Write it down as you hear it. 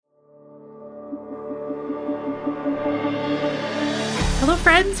Hello,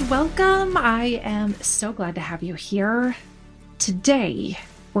 friends. Welcome. I am so glad to have you here. Today,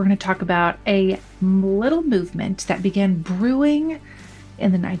 we're going to talk about a little movement that began brewing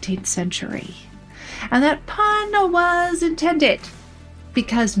in the 19th century. And that pun was intended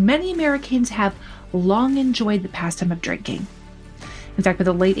because many Americans have long enjoyed the pastime of drinking. In fact, by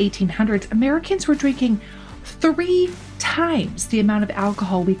the late 1800s, Americans were drinking 3 times the amount of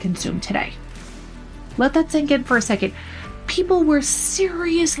alcohol we consume today. Let that sink in for a second. People were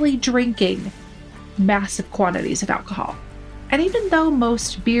seriously drinking massive quantities of alcohol. And even though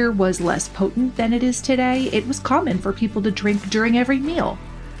most beer was less potent than it is today, it was common for people to drink during every meal.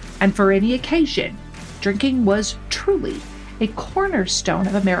 And for any occasion, drinking was truly a cornerstone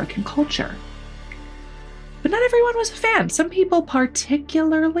of American culture. But not everyone was a fan. Some people,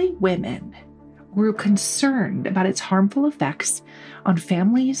 particularly women, grew concerned about its harmful effects on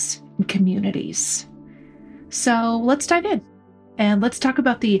families and communities. So let's dive in and let's talk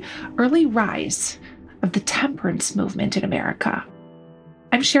about the early rise of the temperance movement in America.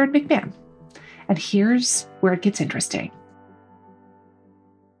 I'm Sharon McMahon, and here's where it gets interesting.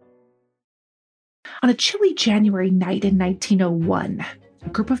 On a chilly January night in 1901, a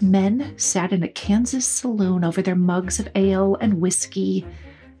group of men sat in a Kansas saloon over their mugs of ale and whiskey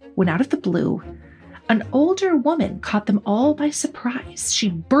when out of the blue, an older woman caught them all by surprise. She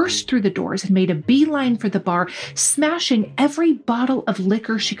burst through the doors and made a beeline for the bar, smashing every bottle of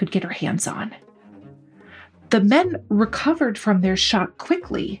liquor she could get her hands on. The men recovered from their shock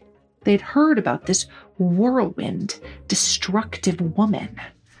quickly. They'd heard about this whirlwind, destructive woman.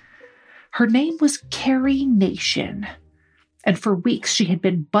 Her name was Carrie Nation, and for weeks she had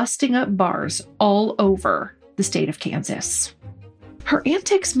been busting up bars all over the state of Kansas. Her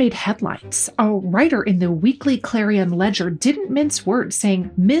antics made headlines. A writer in the Weekly Clarion Ledger didn't mince words,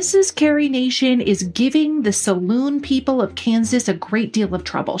 saying, "Mrs. Carrie Nation is giving the saloon people of Kansas a great deal of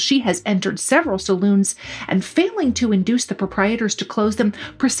trouble. She has entered several saloons and, failing to induce the proprietors to close them,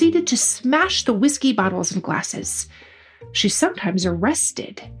 proceeded to smash the whiskey bottles and glasses. She's sometimes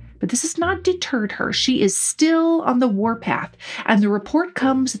arrested, but this has not deterred her. She is still on the warpath, and the report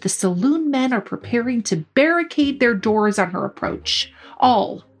comes that the saloon men are preparing to barricade their doors on her approach.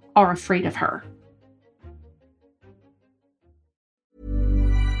 All are afraid of her."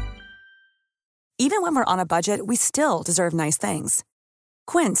 Even when we're on a budget, we still deserve nice things.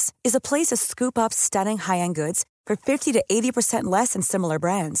 Quince is a place to scoop up stunning high-end goods for 50 to 80% less than similar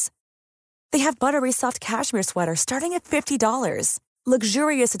brands. They have buttery soft cashmere sweaters starting at $50,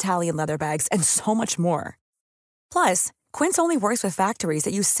 luxurious Italian leather bags, and so much more. Plus, Quince only works with factories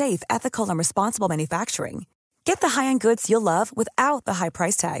that use safe, ethical, and responsible manufacturing. Get the high-end goods you'll love without the high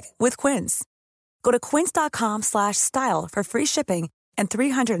price tag with Quince. Go to quince.com/style for free shipping and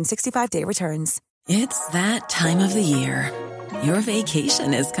 365-day returns. It's that time of the year. Your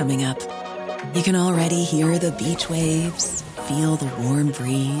vacation is coming up. You can already hear the beach waves, feel the warm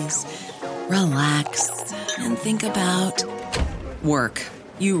breeze, relax, and think about work.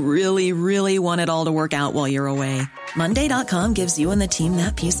 You really, really want it all to work out while you're away. Monday.com gives you and the team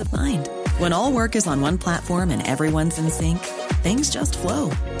that peace of mind. When all work is on one platform and everyone's in sync, things just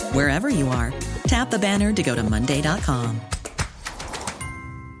flow. Wherever you are, tap the banner to go to Monday.com.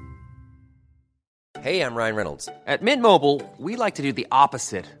 Hey, I'm Ryan Reynolds. At Mint Mobile, we like to do the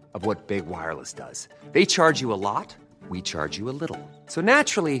opposite of what Big Wireless does. They charge you a lot. We charge you a little. So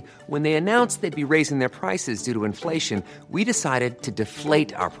naturally, when they announced they'd be raising their prices due to inflation, we decided to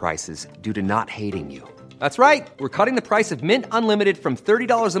deflate our prices due to not hating you. That's right. We're cutting the price of Mint Unlimited from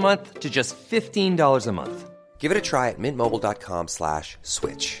 $30 a month to just $15 a month. Give it a try at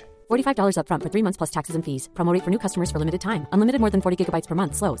mintmobile.com/switch. $45 up front for 3 months plus taxes and fees. Promo rate for new customers for limited time. Unlimited more than 40 gigabytes per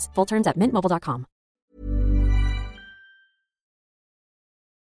month. Slows full terms at mintmobile.com.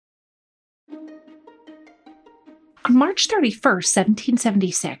 On March 31st,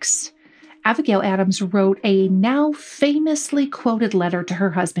 1776, Abigail Adams wrote a now famously quoted letter to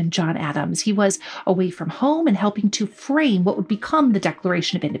her husband, John Adams. He was away from home and helping to frame what would become the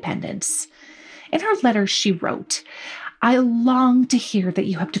Declaration of Independence. In her letter, she wrote, "I long to hear that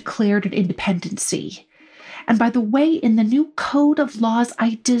you have declared an independency. And by the way, in the new code of laws,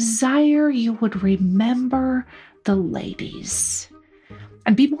 I desire you would remember the ladies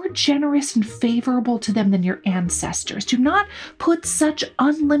and be more generous and favorable to them than your ancestors. Do not put such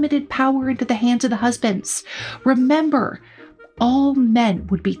unlimited power into the hands of the husbands. Remember, all men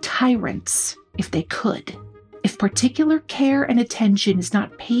would be tyrants if they could. If particular care and attention is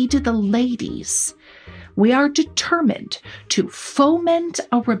not paid to the ladies, we are determined to foment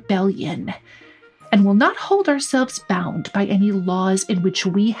a rebellion. and will not hold ourselves bound by any laws in which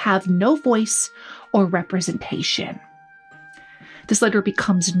we have no voice or representation. This later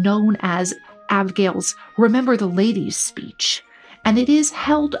becomes known as Abigail's Remember the Ladies speech, and it is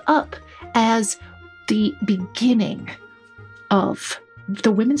held up as the beginning of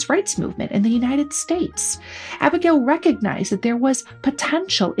the women's rights movement in the United States. Abigail recognized that there was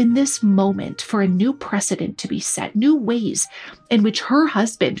potential in this moment for a new precedent to be set, new ways in which her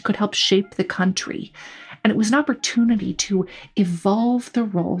husband could help shape the country. And it was an opportunity to evolve the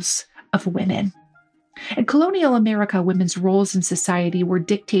roles of women. In colonial America, women's roles in society were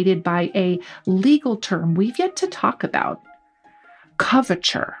dictated by a legal term we've yet to talk about: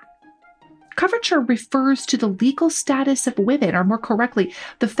 coverture. Coverture refers to the legal status of women, or more correctly,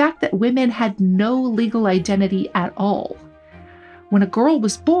 the fact that women had no legal identity at all. When a girl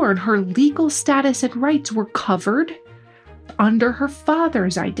was born, her legal status and rights were covered under her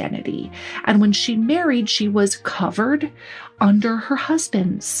father's identity. And when she married, she was covered under her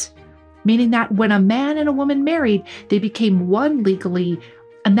husband's, meaning that when a man and a woman married, they became one legally,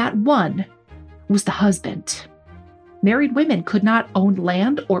 and that one was the husband. Married women could not own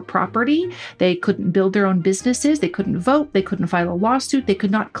land or property. They couldn't build their own businesses. They couldn't vote. They couldn't file a lawsuit. They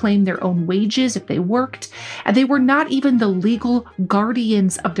could not claim their own wages if they worked. And they were not even the legal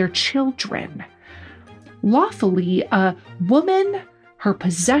guardians of their children. Lawfully, a woman, her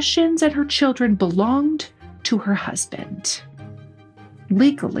possessions, and her children belonged to her husband.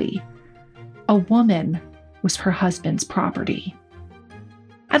 Legally, a woman was her husband's property.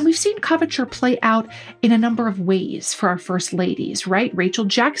 And we've seen coverture play out in a number of ways for our first ladies, right? Rachel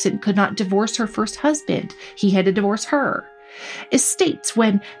Jackson could not divorce her first husband. He had to divorce her. Estates,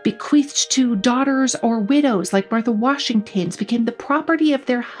 when bequeathed to daughters or widows like Martha Washington's, became the property of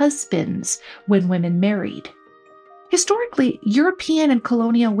their husbands when women married. Historically, European and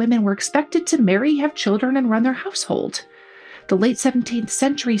colonial women were expected to marry, have children, and run their household. The late 17th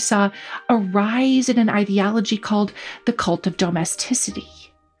century saw a rise in an ideology called the cult of domesticity.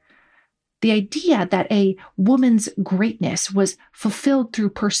 The idea that a woman's greatness was fulfilled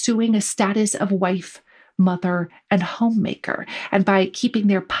through pursuing a status of wife, mother, and homemaker, and by keeping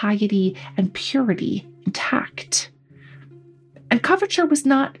their piety and purity intact. And coverture was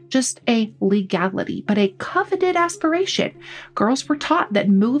not just a legality, but a coveted aspiration. Girls were taught that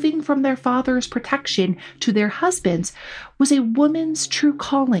moving from their father's protection to their husband's was a woman's true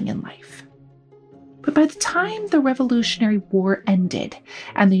calling in life. But by the time the Revolutionary War ended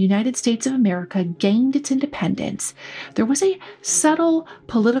and the United States of America gained its independence, there was a subtle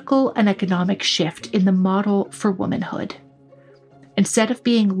political and economic shift in the model for womanhood. Instead of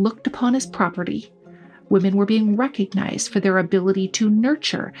being looked upon as property, women were being recognized for their ability to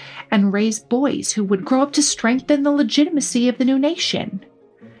nurture and raise boys who would grow up to strengthen the legitimacy of the new nation.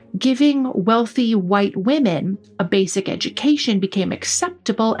 Giving wealthy white women a basic education became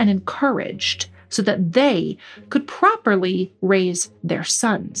acceptable and encouraged, so that they could properly raise their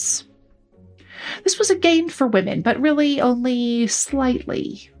sons. This was a gain for women, but really only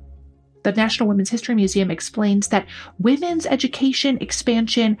slightly. The National Women's History Museum explains that women's education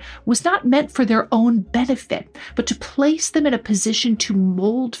expansion was not meant for their own benefit, but to place them in a position to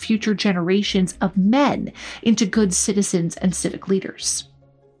mold future generations of men into good citizens and civic leaders.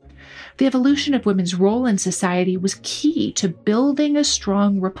 The evolution of women's role in society was key to building a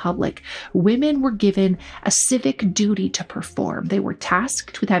strong republic. Women were given a civic duty to perform. They were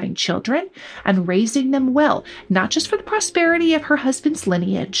tasked with having children and raising them well, not just for the prosperity of her husband's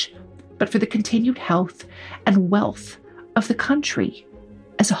lineage, but for the continued health and wealth of the country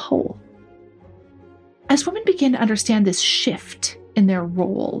as a whole. As women began to understand this shift in their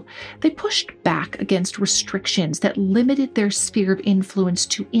role, they pushed back against restrictions that limited their sphere of influence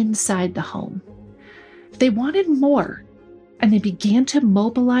to inside the home. They wanted more, and they began to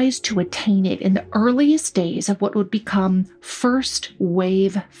mobilize to attain it in the earliest days of what would become first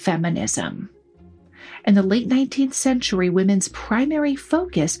wave feminism. In the late 19th century, women's primary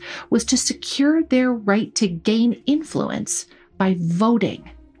focus was to secure their right to gain influence by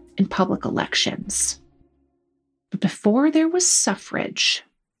voting in public elections. But before there was suffrage,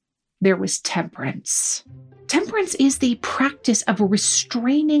 there was temperance. Temperance is the practice of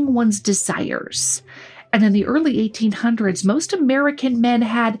restraining one's desires. And in the early 1800s, most American men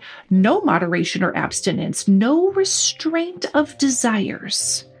had no moderation or abstinence, no restraint of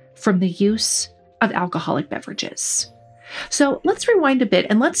desires from the use of alcoholic beverages. So let's rewind a bit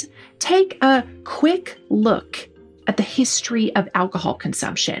and let's take a quick look at the history of alcohol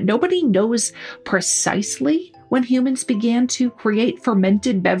consumption. Nobody knows precisely when humans began to create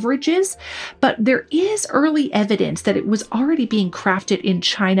fermented beverages, but there is early evidence that it was already being crafted in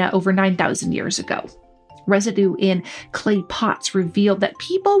China over 9,000 years ago. Residue in clay pots revealed that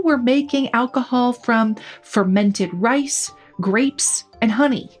people were making alcohol from fermented rice, grapes, and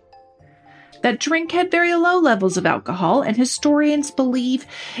honey. That drink had very low levels of alcohol, and historians believe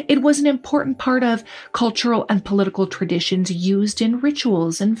it was an important part of cultural and political traditions used in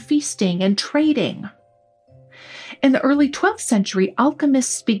rituals and feasting and trading. In the early 12th century,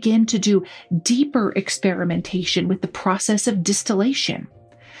 alchemists began to do deeper experimentation with the process of distillation.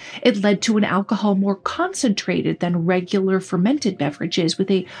 It led to an alcohol more concentrated than regular fermented beverages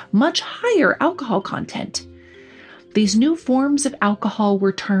with a much higher alcohol content. These new forms of alcohol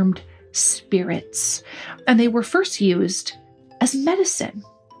were termed spirits, and they were first used as medicine.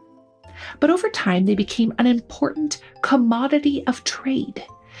 But over time, they became an important commodity of trade,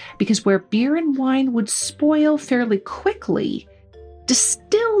 because where beer and wine would spoil fairly quickly,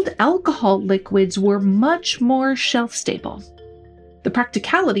 distilled alcohol liquids were much more shelf-stable. The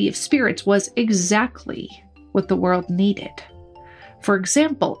practicality of spirits was exactly what the world needed. For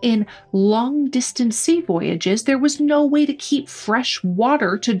example, in long-distance sea voyages, there was no way to keep fresh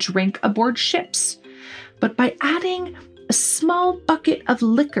water to drink aboard ships. But by adding a small bucket of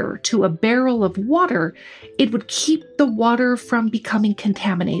liquor to a barrel of water, it would keep the water from becoming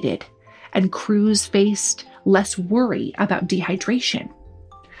contaminated, and crews faced less worry about dehydration.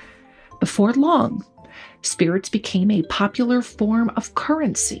 Before long, spirits became a popular form of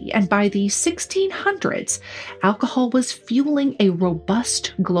currency, and by the 1600s, alcohol was fueling a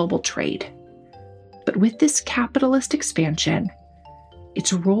robust global trade. But with this capitalist expansion,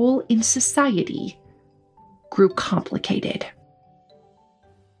 its role in society grew complicated.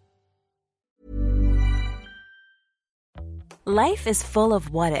 Life is full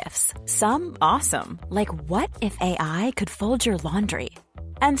of what-ifs. Some awesome, like what if AI could fold your laundry?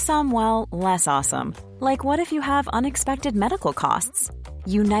 And some, well, less awesome. Like what if you have unexpected medical costs?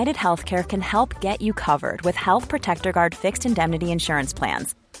 United Healthcare can help get you covered with Health Protector Guard fixed indemnity insurance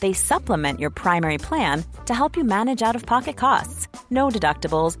plans. They supplement your primary plan to help you manage out-of-pocket costs. No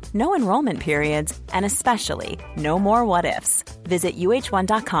deductibles, no enrollment periods, and especially no more what-ifs. Visit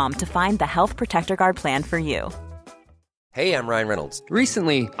UH1.com to find the Health Protector Guard plan for you. Hey, I'm Ryan Reynolds.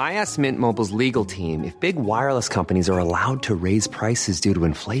 Recently, I asked Mint Mobile's legal team if big wireless companies are allowed to raise prices due to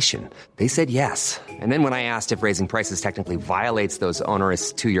inflation. They said yes. And then when I asked if raising prices technically violates those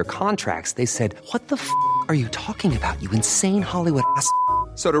onerous two-year contracts, they said, "What the f*** are you talking about, you insane Hollywood ass?"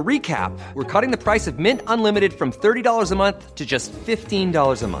 So to recap, we're cutting the price of Mint Unlimited from $30 a month to just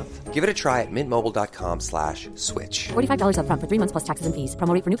 $15 a month. Give it a try at mintmobile.com/switch. $45 up front for 3 months plus taxes and fees.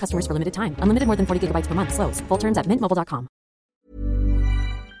 Promo rate for new customers for limited time. Unlimited more than 40 gigabytes per month. Slows full terms at mintmobile.com.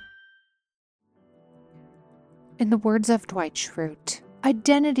 In the words of Dwight Schrute,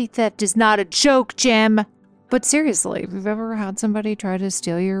 identity theft is not a joke, Jim. But seriously, if you've ever had somebody try to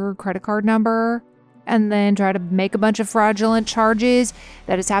steal your credit card number and then try to make a bunch of fraudulent charges,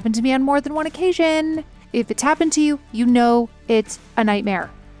 that has happened to me on more than one occasion. If it's happened to you, you know it's a nightmare.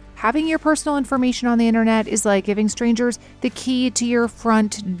 Having your personal information on the internet is like giving strangers the key to your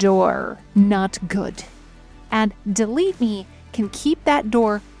front door. Not good. And Delete Me can keep that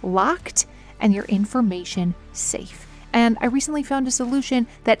door locked and your information safe. And I recently found a solution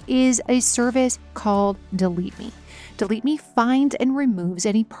that is a service called Delete Me. Delete Me finds and removes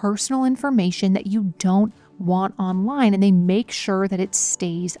any personal information that you don't want online, and they make sure that it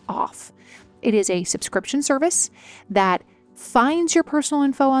stays off. It is a subscription service that finds your personal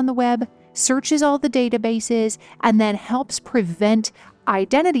info on the web, searches all the databases, and then helps prevent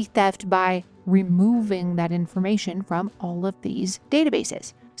identity theft by removing that information from all of these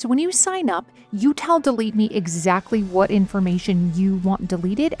databases. So when you sign up, you tell Delete Me exactly what information you want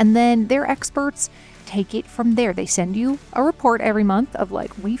deleted, and then their experts take it from there. They send you a report every month of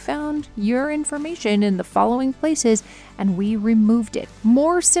like, we found your information in the following places and we removed it.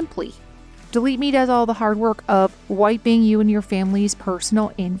 More simply, Delete Me does all the hard work of wiping you and your family's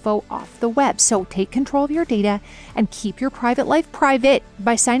personal info off the web. So take control of your data and keep your private life private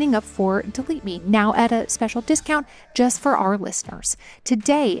by signing up for Delete Me, now at a special discount just for our listeners.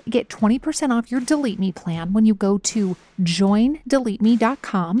 Today, get 20% off your Delete Me plan when you go to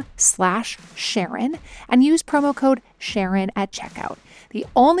joindeleteme.com/Sharon and use promo code Sharon at checkout. The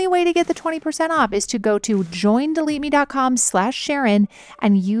only way to get the 20% off is to go to joindeleteme.com/Sharon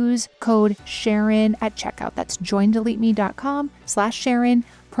and use code Sharon at checkout. That's joindeleteme.com/Sharon,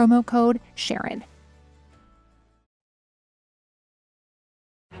 promo code Sharon.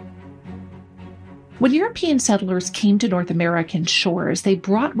 When European settlers came to North American shores, they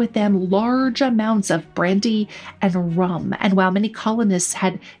brought with them large amounts of brandy and rum. And while many colonists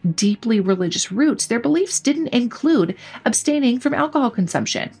had deeply religious roots, their beliefs didn't include abstaining from alcohol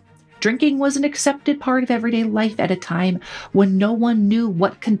consumption. Drinking was an accepted part of everyday life at a time when no one knew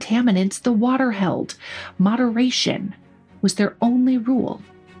what contaminants the water held. Moderation was their only rule.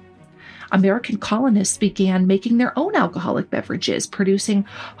 American colonists began making their own alcoholic beverages, producing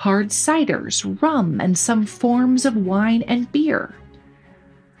hard ciders, rum, and some forms of wine and beer.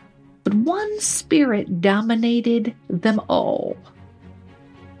 But one spirit dominated them all: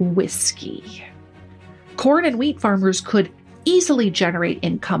 whiskey. Corn and wheat farmers could easily generate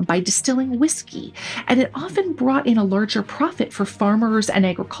income by distilling whiskey, and it often brought in a larger profit for farmers and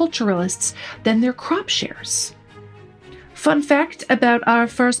agriculturalists than their crop shares. Fun fact about our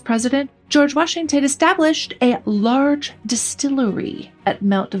first president: George Washington established a large distillery at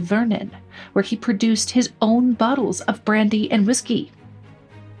Mount Vernon, where he produced his own bottles of brandy and whiskey.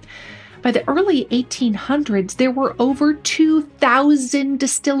 By the early 1800s, there were over 2,000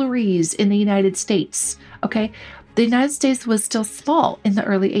 distilleries in the United States. Okay, the United States was still small in the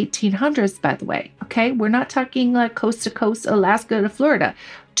early 1800s, by the way. Okay, we're not talking like coast to coast, Alaska to Florida.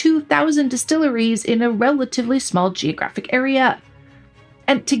 2,000 distilleries in a relatively small geographic area.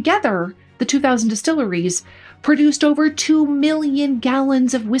 And together, the 2,000 distilleries produced over 2 million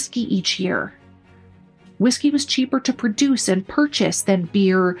gallons of whiskey each year. Whiskey was cheaper to produce and purchase than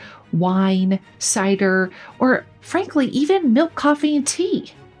beer, wine, cider, or frankly, even milk, coffee, and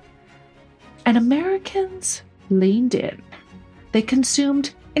tea. And Americans leaned in. They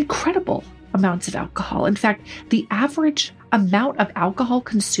consumed incredible amounts of alcohol. In fact, the average amount of alcohol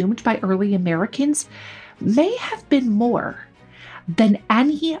consumed by early Americans may have been more than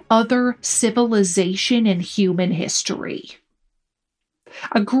any other civilization in human history.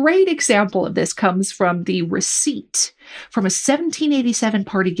 A great example of this comes from the receipt from a 1787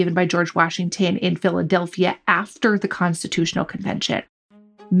 party given by George Washington in Philadelphia after the Constitutional Convention.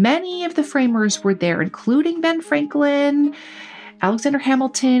 Many of the framers were there, including Ben Franklin, Alexander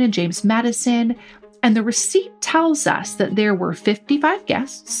Hamilton, and James Madison. And the receipt tells us that there were 55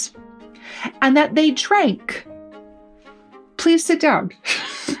 guests and that they drank. Please sit down.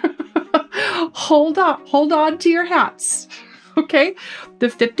 Hold on to your hats. Okay? The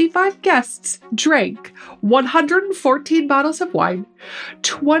 55 guests drank 114 bottles of wine,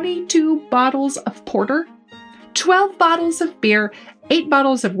 22 bottles of porter, 12 bottles of beer, 8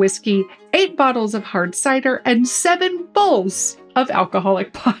 bottles of whiskey, 8 bottles of hard cider, and 7 bowls of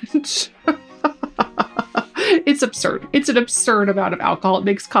alcoholic punch. It's absurd. It's an absurd amount of alcohol. It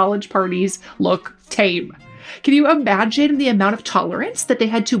makes college parties look tame. Can you imagine the amount of tolerance that they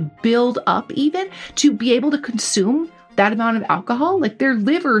had to build up even to be able to consume that amount of alcohol? Like, their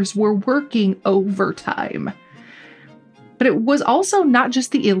livers were working overtime. But it was also not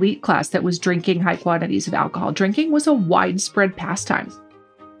just the elite class that was drinking high quantities of alcohol. Drinking was a widespread pastime.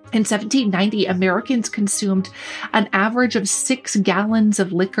 In 1790, Americans consumed an average of 6 gallons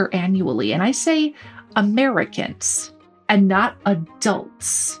of liquor annually. And I say Americans and not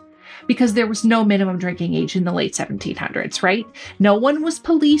adults, because there was no minimum drinking age in the late 1700s, right? No one was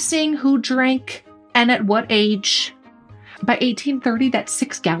policing who drank and at what age. By 1830, that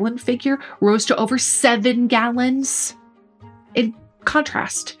 6-gallon figure rose to over 7 gallons. In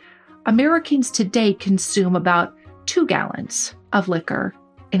contrast, Americans today consume about 2 gallons of liquor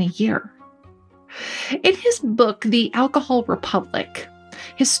in a year. In his book, The Alcohol Republic,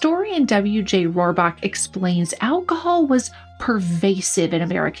 historian W.J. Rohrbach explains alcohol was pervasive in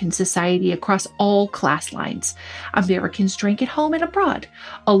American society across all class lines. Americans drank at home and abroad,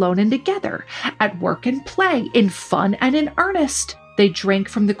 alone and together, at work and play, in fun and in earnest. They drank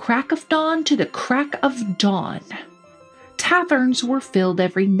from the crack of dawn to the crack of dawn. Taverns were filled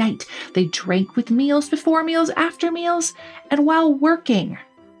every night. They drank with meals, before meals, after meals, and while working.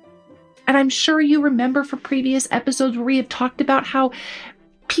 And I'm sure you remember from previous episodes where we have talked about how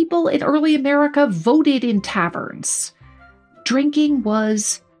people in early America voted in taverns. Drinking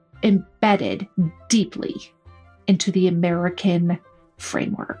was embedded deeply into the American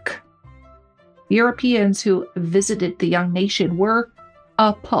framework. Europeans who visited the young nation were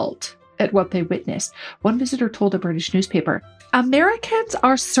appalled at what they witnessed. One visitor told a British newspaper, "Americans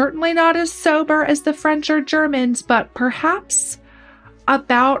are certainly not as sober as the French or Germans, but perhaps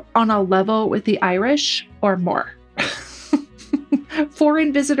about on a level with the Irish or more."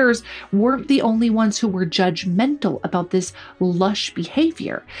 Foreign visitors weren't the only ones who were judgmental about this lush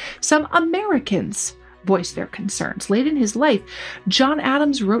behavior. Some Americans voiced their concerns. Late in his life, John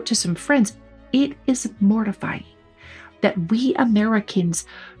Adams wrote to some friends, "It is mortifying that we Americans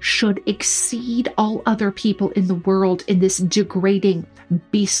should exceed all other people in the world in this degrading,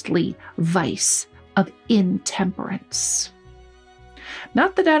 beastly vice of intemperance.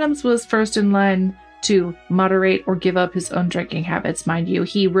 Not that Adams was first in line to moderate or give up his own drinking habits, mind you.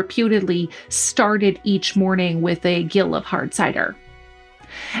 He reputedly started each morning with a gill of hard cider.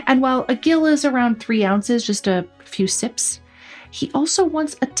 And while a gill is around 3 ounces, just a few sips, he also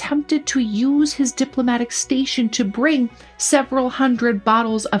once attempted to use his diplomatic station to bring several hundred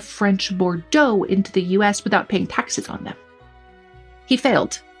bottles of French Bordeaux into the US without paying taxes on them. He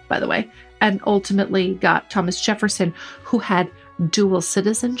failed, by the way, and ultimately got Thomas Jefferson, who had dual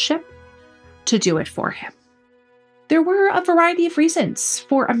citizenship, to do it for him. There were a variety of reasons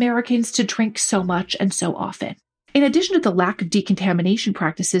for Americans to drink so much and so often. In addition to the lack of decontamination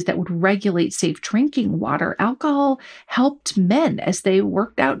practices that would regulate safe drinking water, alcohol helped men as they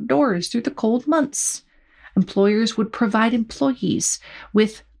worked outdoors through the cold months. Employers would provide employees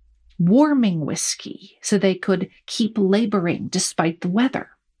with warming whiskey so they could keep laboring despite the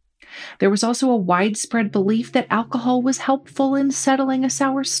weather. There was also a widespread belief that alcohol was helpful in settling a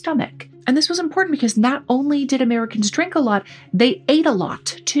sour stomach. And this was important because not only did Americans drink a lot, they ate a lot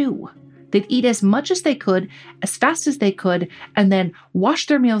too. They'd eat as much as they could, as fast as they could, and then wash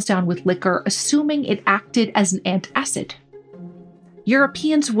their meals down with liquor, assuming it acted as an antacid.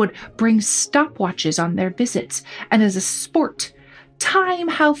 Europeans would bring stopwatches on their visits, and as a sport, time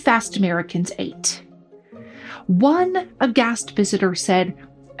how fast Americans ate. One aghast visitor said,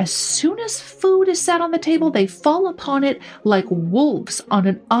 "As soon as food is set on the table, they fall upon it like wolves on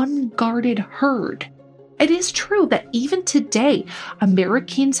an unguarded herd." It is true that even today,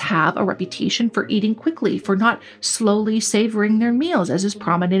 Americans have a reputation for eating quickly, for not slowly savoring their meals, as is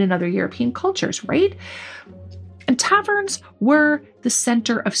prominent in other European cultures, right? And taverns were the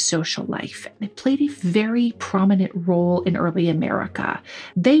center of social life. They played a very prominent role in early America.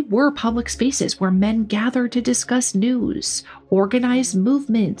 They were public spaces where men gathered to discuss news, organize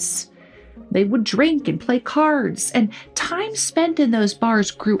movements. They would drink and play cards, and time spent in those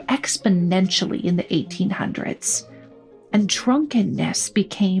bars grew exponentially in the 1800s, and drunkenness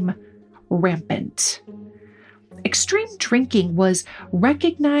became rampant. Extreme drinking was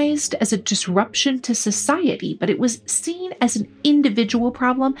recognized as a disruption to society, but it was seen as an individual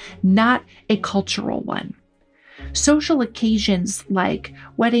problem, not a cultural one. Social occasions like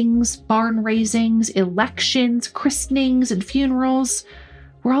weddings, barn raisings, elections, christenings, and funerals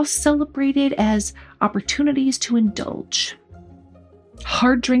were all celebrated as opportunities to indulge.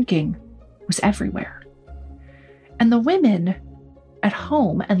 Hard drinking was everywhere. And the women at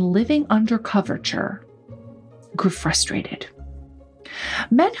home and living under coverture grew frustrated.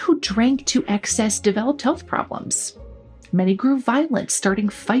 Men who drank to excess developed health problems. Many grew violent, starting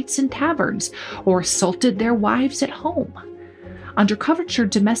fights in taverns or assaulted their wives at home. Under coverture,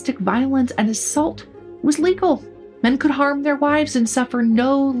 domestic violence and assault was legal. Men could harm their wives and suffer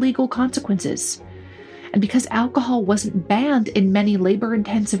no legal consequences. And because alcohol wasn't banned in many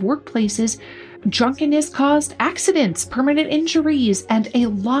labor-intensive workplaces, drunkenness caused accidents, permanent injuries, and a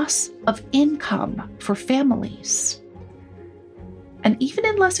loss of income for families. And even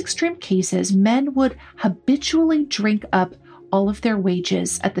in less extreme cases, men would habitually drink up all of their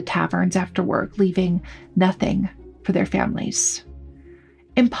wages at the taverns after work, leaving nothing for their families.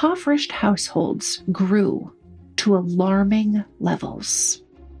 Impoverished households grew to alarming levels.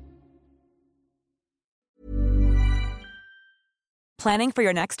 Planning for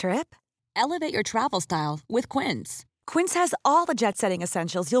your next trip? Elevate your travel style with Quince. Quince has all the jet-setting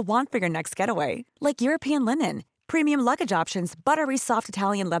essentials you'll want for your next getaway, like European linen, premium luggage options, buttery soft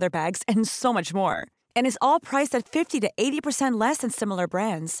Italian leather bags, and so much more. And is all priced at 50 to 80% less than similar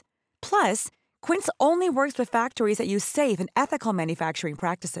brands. Plus, Quince only works with factories that use safe and ethical manufacturing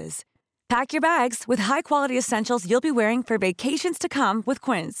practices. Pack your bags with high-quality essentials you'll be wearing for vacations to come with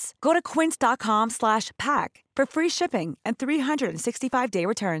Quince. Go to quince.com/pack for free shipping and 365-day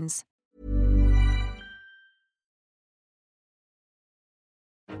returns.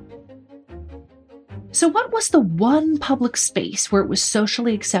 So what was the one public space where it was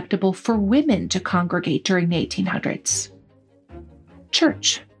socially acceptable for women to congregate during the 1800s?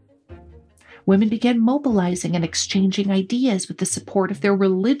 Church. Women began mobilizing and exchanging ideas with the support of their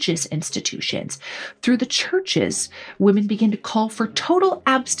religious institutions. Through the churches, women began to call for total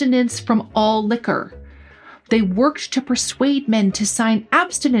abstinence from all liquor. They worked to persuade men to sign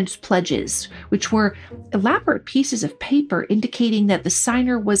abstinence pledges, which were elaborate pieces of paper indicating that the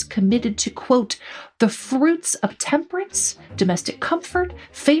signer was committed to, quote, the fruits of temperance, domestic comfort,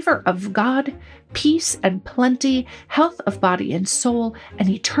 favor of God, peace and plenty, health of body and soul, and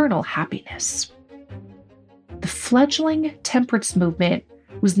eternal happiness. The fledgling temperance movement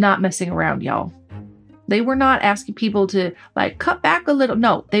was not messing around, y'all. They were not asking people to cut back a little.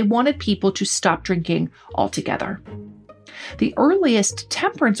 No, they wanted people to stop drinking altogether. The earliest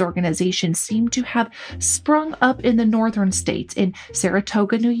temperance organizations seem to have sprung up in the northern states, in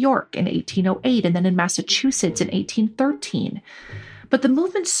Saratoga, New York in 1808, and then in Massachusetts in 1813. But the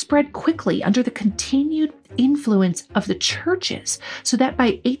movement spread quickly under the continued influence of the churches, so that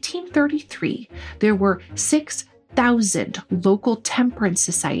by 1833, there were 6,000 local temperance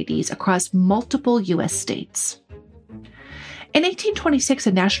societies across multiple U.S. states. In 1826,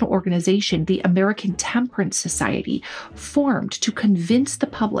 a national organization, the American Temperance Society, formed to convince the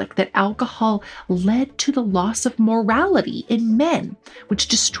public that alcohol led to the loss of morality in men, which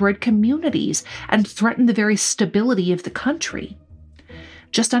destroyed communities and threatened the very stability of the country.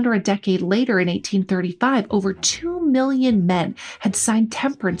 Just under a decade later, in 1835, over 2 million men had signed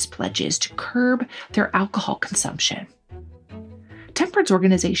temperance pledges to curb their alcohol consumption. Temperance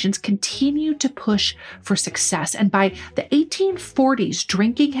organizations continued to push for success, and by the 1840s,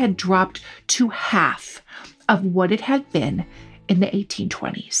 drinking had dropped to half of what it had been in the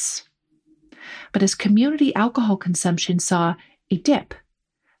 1820s. But as community alcohol consumption saw a dip,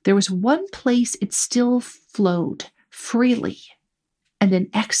 there was one place it still flowed freely and in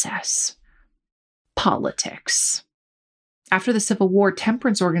excess: politics. After the Civil War,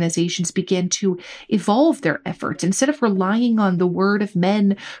 temperance organizations began to evolve their efforts. Instead of relying on the word of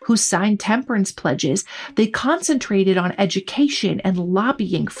men who signed temperance pledges, they concentrated on education and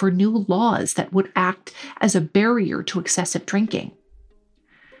lobbying for new laws that would act as a barrier to excessive drinking.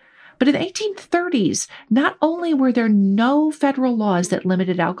 But in the 1830s, not only were there no federal laws that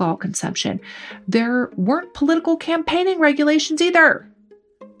limited alcohol consumption, there weren't political campaigning regulations either.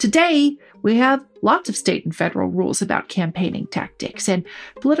 Today, we have lots of state and federal rules about campaigning tactics, and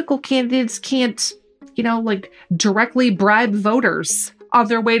political candidates can't, directly bribe voters on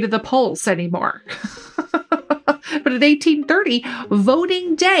their way to the polls anymore. But in 1830,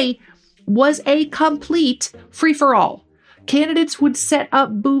 voting day was a complete free-for-all. Candidates would set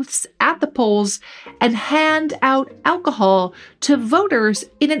up booths at the polls and hand out alcohol to voters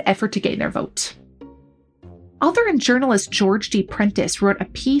in an effort to gain their vote. Author and journalist George D. Prentice wrote a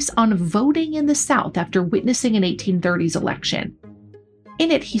piece on voting in the South after witnessing an 1830s election. In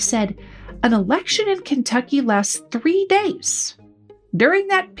it, he said, "An election in Kentucky lasts 3 days. During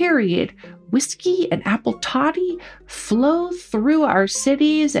that period, whiskey and apple toddy flow through our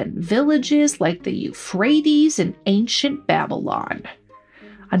cities and villages like the Euphrates in ancient Babylon.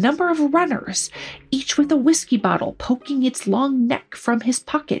 A number of runners, each with a whiskey bottle poking its long neck from his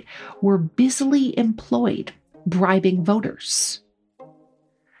pocket, were busily employed bribing voters."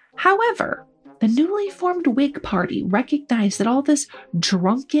 However, the newly formed Whig Party recognized that all this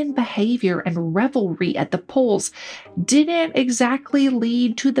drunken behavior and revelry at the polls didn't exactly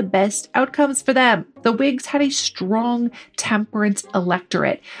lead to the best outcomes for them. The Whigs had a strong temperance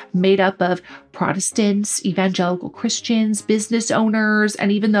electorate made up of Protestants, evangelical Christians, business owners,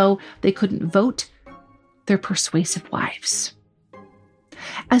 and even though they couldn't vote, their persuasive wives.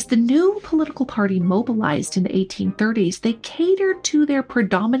 As the new political party mobilized in the 1830s, they catered to their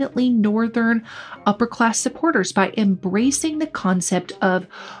predominantly northern upper-class supporters by embracing the concept of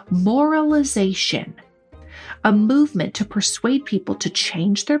moralization, a movement to persuade people to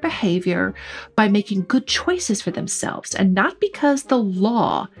change their behavior by making good choices for themselves, and not because the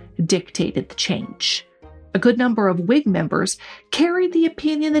law dictated the change. A good number of Whig members carried the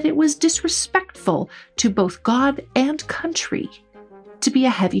opinion that it was disrespectful to both God and country to be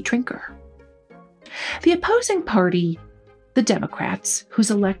a heavy drinker. The opposing party, the Democrats, whose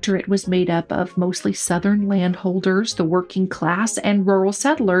electorate was made up of mostly Southern landholders, the working class, and rural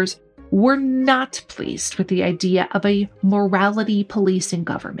settlers, were not pleased with the idea of a morality policing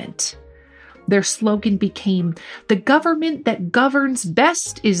government. Their slogan became, "The government that governs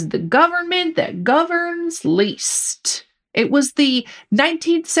best is the government that governs least." It was the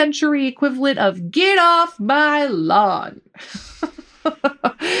 19th century equivalent of "get off my lawn."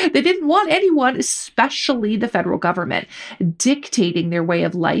 They didn't want anyone, especially the federal government, dictating their way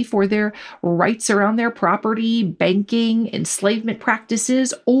of life or their rights around their property, banking, enslavement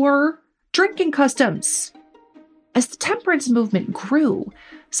practices, or drinking customs. As the temperance movement grew,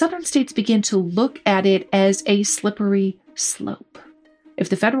 Southern states began to look at it as a slippery slope. If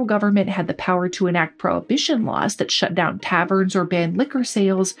the federal government had the power to enact prohibition laws that shut down taverns or banned liquor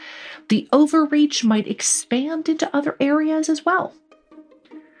sales, the overreach might expand into other areas as well.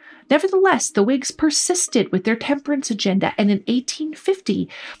 Nevertheless, the Whigs persisted with their temperance agenda, and in 1850,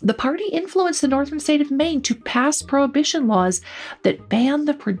 the party influenced the northern state of Maine to pass prohibition laws that banned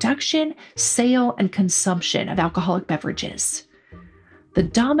the production, sale, and consumption of alcoholic beverages. The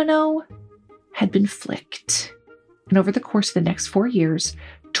domino had been flicked, and over the course of the next 4 years,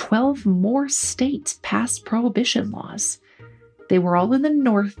 12 more states passed prohibition laws. They were all in the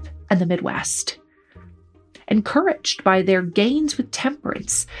North and the Midwest. Encouraged by their gains with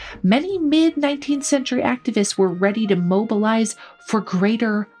temperance, many mid-19th century activists were ready to mobilize for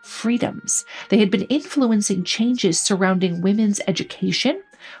greater freedoms. They had been influencing changes surrounding women's education,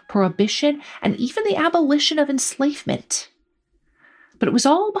 prohibition, and even the abolition of enslavement. But it was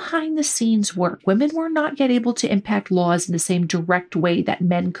all behind the scenes work. Women were not yet able to impact laws in the same direct way that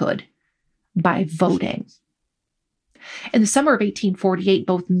men could, by voting. In the summer of 1848,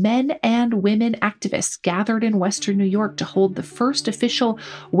 both men and women activists gathered in Western New York to hold the first official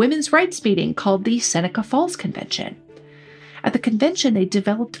women's rights meeting called the Seneca Falls Convention. At the convention, they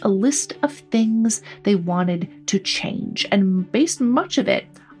developed a list of things they wanted to change and based much of it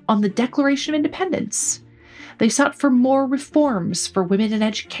on the Declaration of Independence. They sought for more reforms for women in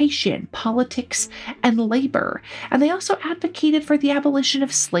education, politics, and labor, and they also advocated for the abolition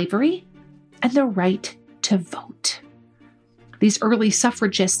of slavery and the right to vote. These early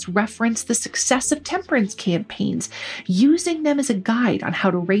suffragists referenced the success of temperance campaigns, using them as a guide on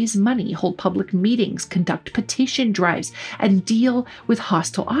how to raise money, hold public meetings, conduct petition drives, and deal with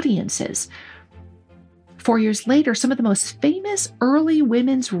hostile audiences. 4 years later, some of the most famous early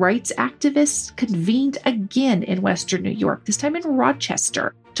women's rights activists convened again in Western New York, this time in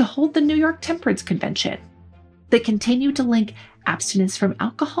Rochester, to hold the New York Temperance Convention. They continued to link abstinence from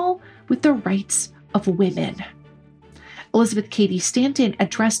alcohol with the rights of women. Elizabeth Cady Stanton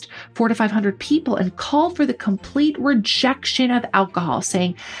addressed 400 to 500 people and called for the complete rejection of alcohol,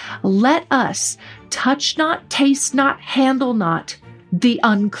 saying, "Let us touch not, taste not, handle not the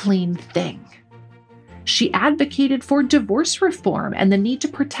unclean thing." She advocated for divorce reform and the need to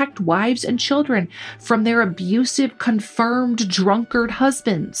protect wives and children from their abusive, confirmed drunkard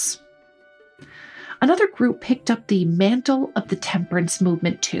husbands. Another group picked up the mantle of the temperance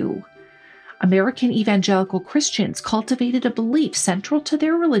movement too. American evangelical Christians cultivated a belief central to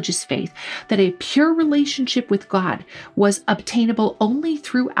their religious faith that a pure relationship with God was obtainable only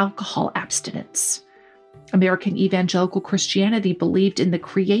through alcohol abstinence. American evangelical Christianity believed in the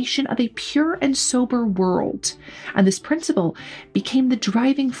creation of a pure and sober world, and this principle became the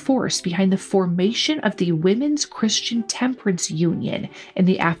driving force behind the formation of the Women's Christian Temperance Union in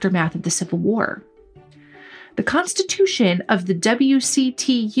the aftermath of the Civil War. The Constitution of the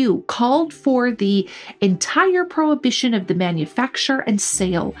WCTU called for the entire prohibition of the manufacture and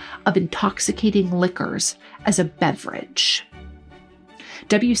sale of intoxicating liquors as a beverage.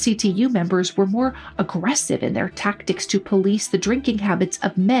 WCTU members were more aggressive in their tactics to police the drinking habits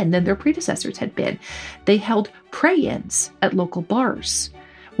of men than their predecessors had been. They held pray-ins at local bars.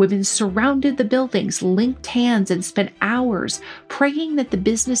 Women surrounded the buildings, linked hands, and spent hours praying that the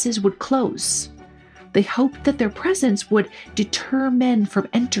businesses would close. They hoped that their presence would deter men from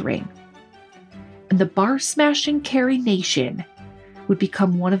entering. And the bar-smashing Carrie Nation would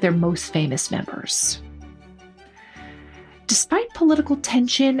become one of their most famous members. Despite political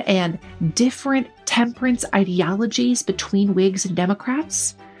tension and different temperance ideologies between Whigs and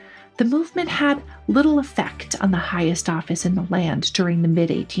Democrats, the movement had little effect on the highest office in the land during the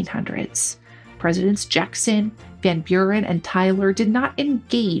mid-1800s. Presidents Jackson, Van Buren, and Tyler did not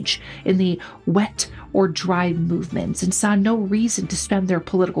engage in the wet or dry movements and saw no reason to spend their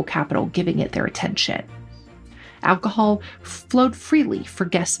political capital giving it their attention. Alcohol flowed freely for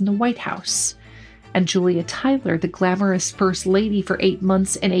guests in the White House, and Julia Tyler, the glamorous First Lady for 8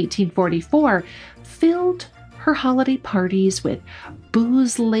 months in 1844, filled her holiday parties with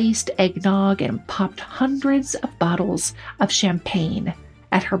booze-laced eggnog and popped hundreds of bottles of champagne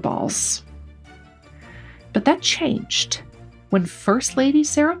at her balls. But that changed when First Lady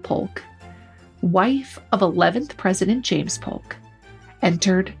Sarah Polk, wife of 11th President James Polk,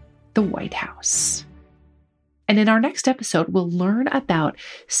 entered the White House. And in our next episode, we'll learn about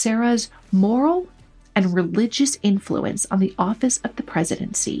Sarah's moral and religious influence on the office of the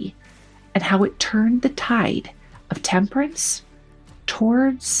presidency and how it turned the tide of temperance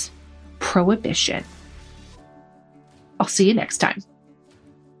towards prohibition. I'll see you next time.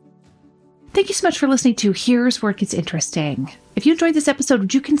 Thank you so much for listening to Here's Where It Gets Interesting. If you enjoyed this episode,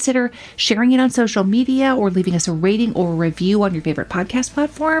 would you consider sharing it on social media or leaving us a rating or a review on your favorite podcast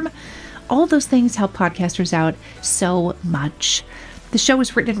platform? All those things help podcasters out so much. The show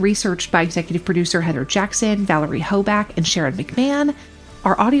was written and researched by executive producer Heather Jackson, Valerie Hoback, and Sharon McMahon.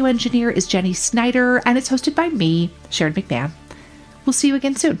 Our audio engineer is Jenny Snyder, and it's hosted by me, Sharon McMahon. We'll see you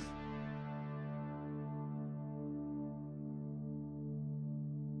again soon.